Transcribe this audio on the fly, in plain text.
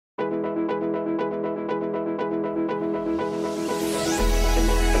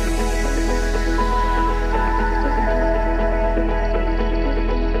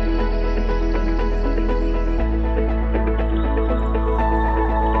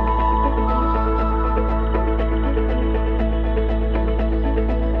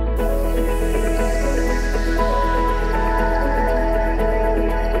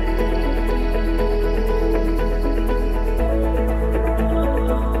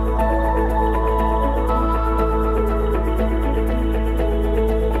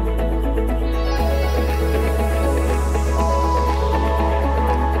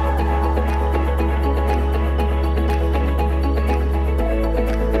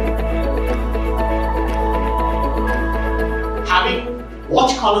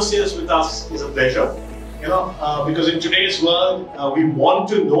watch connoisseurs with us is a pleasure. Because in today's world, we want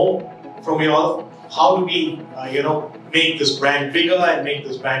to know from you all how do we, make this brand bigger and make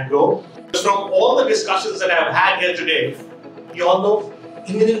this brand grow. From all the discussions that I've had here today, you all know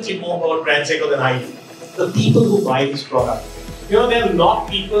infinitely more about Grand Seiko than I do. The people who buy this product, they are not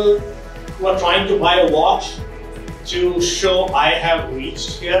people who are trying to buy a watch to show I have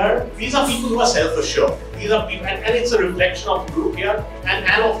reached here. These are people who are self-assured. These are people, and it's a reflection of the group here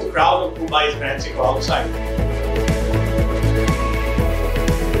and of the crowd who buys Grand Seiko outside.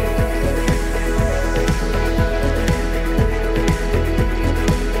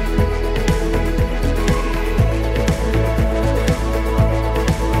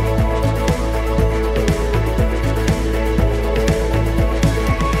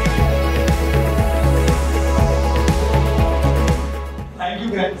 Thank you,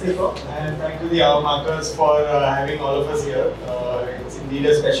 Grand Seiko, and thank you the hour markers for having all of us here. It's indeed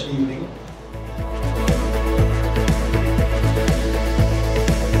a special evening.